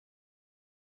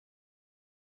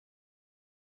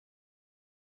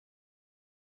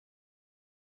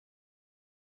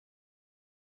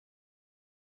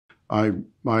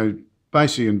My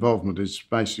basic involvement is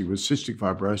basically with cystic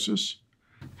fibrosis.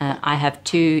 I have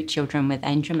two children with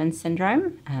Angelman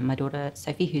syndrome, my daughter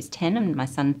Sophie, who's 10, and my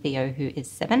son Theo, who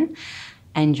is 7.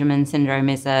 Angelman syndrome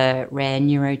is a rare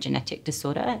neurogenetic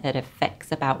disorder. It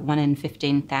affects about 1 in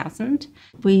 15,000.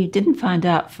 We didn't find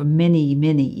out for many,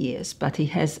 many years, but he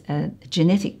has a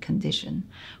genetic condition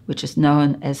which is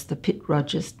known as the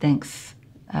Pitt-Rogers-Danks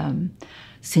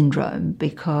syndrome,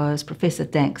 because Professor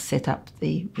Danks set up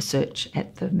the research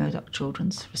at the Murdoch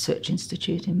Children's Research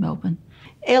Institute in Melbourne.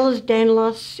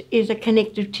 Ehlers-Danlos is a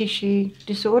connective tissue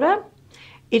disorder.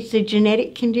 It's a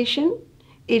genetic condition.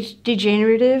 It's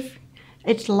degenerative.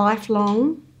 It's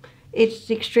lifelong. It's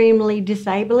extremely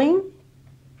disabling.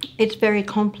 It's very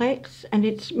complex and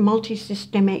it's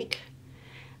multisystemic.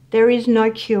 There is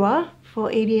no cure for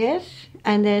EDS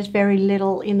and there's very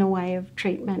little in the way of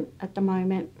treatment at the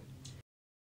moment.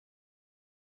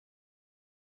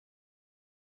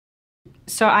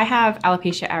 So I have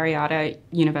alopecia areata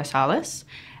universalis.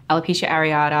 Alopecia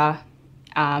areata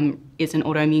is an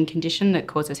autoimmune condition that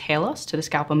causes hair loss to the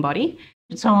scalp and body.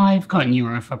 So I've got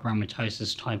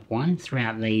neurofibromatosis type 1.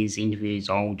 Throughout these interviews,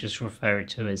 I'll just refer it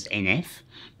to as NF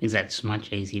because that's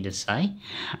much easier to say.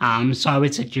 So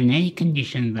it's a genetic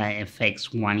condition that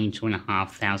affects 1 in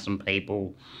 2,500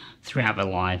 people throughout their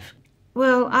life.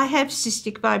 Well, I have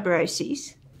cystic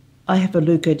fibrosis. I have a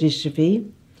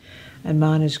leukodystrophy, and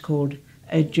mine is called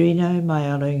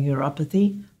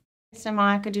adrenomyeloneuropathy. So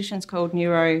my condition's called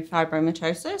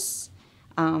neurofibromatosis,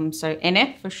 so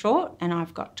NF for short, and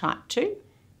I've got type 2.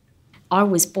 I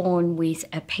was born with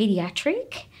a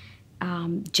paediatric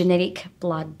genetic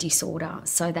blood disorder.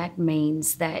 So that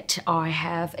means that I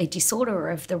have a disorder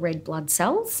of the red blood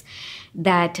cells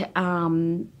that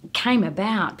came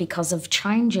about because of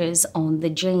changes on the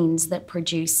genes that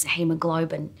produce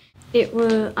hemoglobin.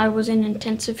 I was in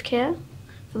intensive care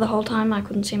for the whole time. I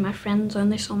couldn't see my friends, I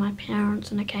only saw my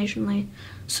parents and occasionally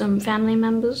some family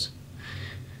members.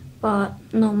 But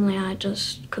normally I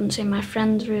just couldn't see my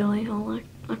friends really, or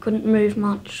I couldn't move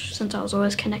much since I was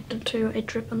always connected to a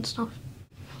drip and stuff.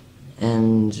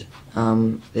 And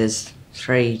there's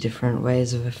 3 different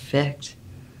ways of effect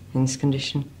in this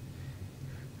condition.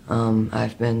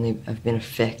 I've been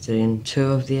affected in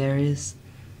 2 of the areas,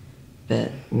 but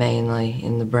mainly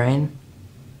in the brain.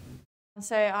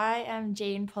 So I am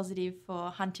gene positive for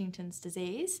Huntington's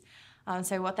disease.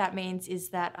 So what that means is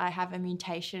that I have a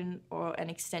mutation or an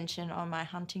extension on my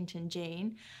Huntington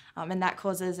gene, and that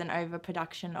causes an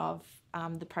overproduction of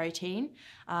the protein,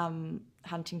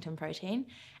 Huntington protein,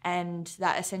 and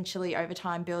that essentially over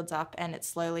time builds up and it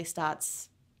slowly starts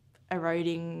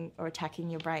eroding or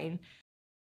attacking your brain.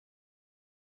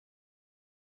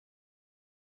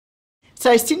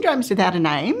 So Syndromes Without a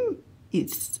Name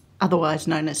is otherwise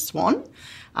known as SWAN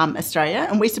Australia,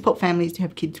 and we support families who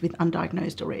have kids with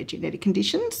undiagnosed or rare genetic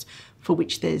conditions for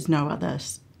which there's no other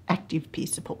active peer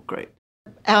support group.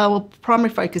 Our primary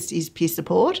focus is peer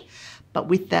support, but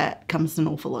with that comes an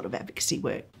awful lot of advocacy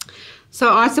work.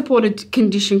 So I support a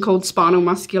condition called spinal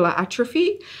muscular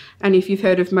atrophy, and if you've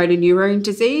heard of motor neurone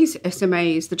disease, SMA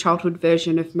is the childhood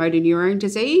version of motor neurone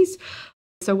disease.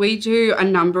 So we do a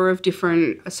number of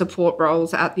different support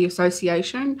roles at the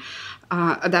association.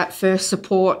 That first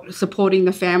supporting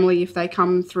the family if they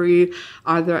come through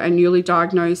either a newly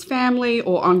diagnosed family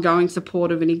or ongoing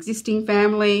support of an existing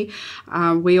family.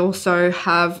 We also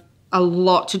have a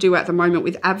lot to do at the moment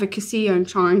with advocacy and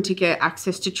trying to get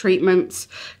access to treatments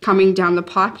coming down the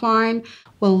pipeline.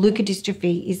 Well,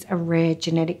 leukodystrophy is a rare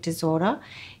genetic disorder.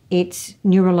 It's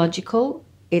neurological,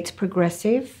 it's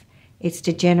progressive, it's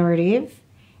degenerative,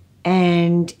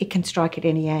 and it can strike at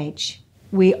any age.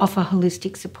 We offer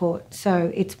holistic support,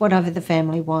 so it's whatever the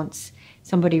family wants.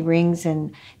 Somebody rings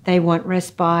and they want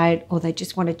respite, or they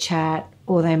just want to chat,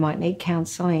 or they might need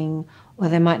counselling, or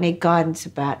they might need guidance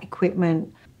about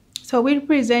equipment. So we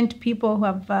represent people who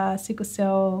have sickle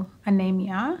cell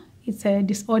anemia. It's a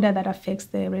disorder that affects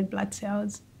the red blood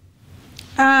cells.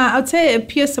 I would say a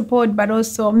peer support, but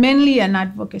also mainly an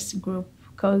advocacy group,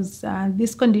 because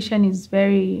this condition is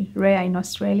very rare in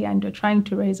Australia and we're trying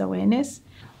to raise awareness.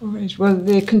 All right. Well,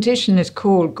 the condition is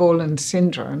called Gorlin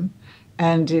syndrome,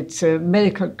 and it's a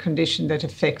medical condition that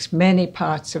affects many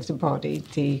parts of the body,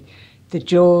 the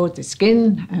jaw, the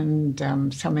skin,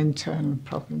 and some internal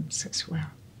problems as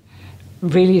well.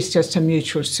 Really, it's just a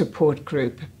mutual support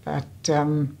group, but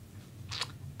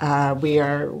we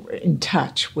are in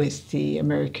touch with the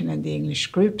American and the English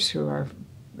groups who are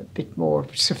a bit more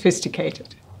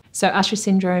sophisticated. So Usher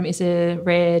syndrome is a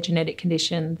rare genetic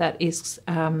condition that is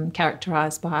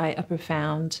characterised by a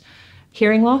profound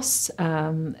hearing loss,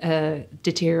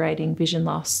 deteriorating vision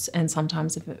loss, and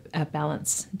sometimes a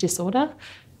balance disorder.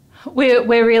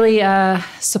 We're really a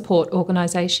support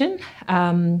organisation.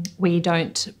 We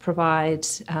don't provide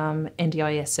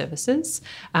NDIS services,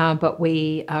 but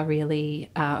we are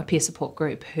really a peer support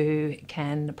group who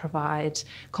can provide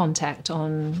contact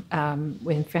on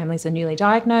when families are newly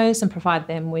diagnosed and provide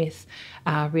them with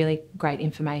really great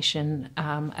information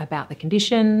about the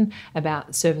condition,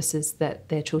 about services that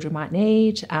their children might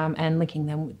need, and linking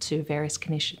them to various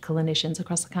clinicians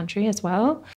across the country as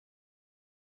well.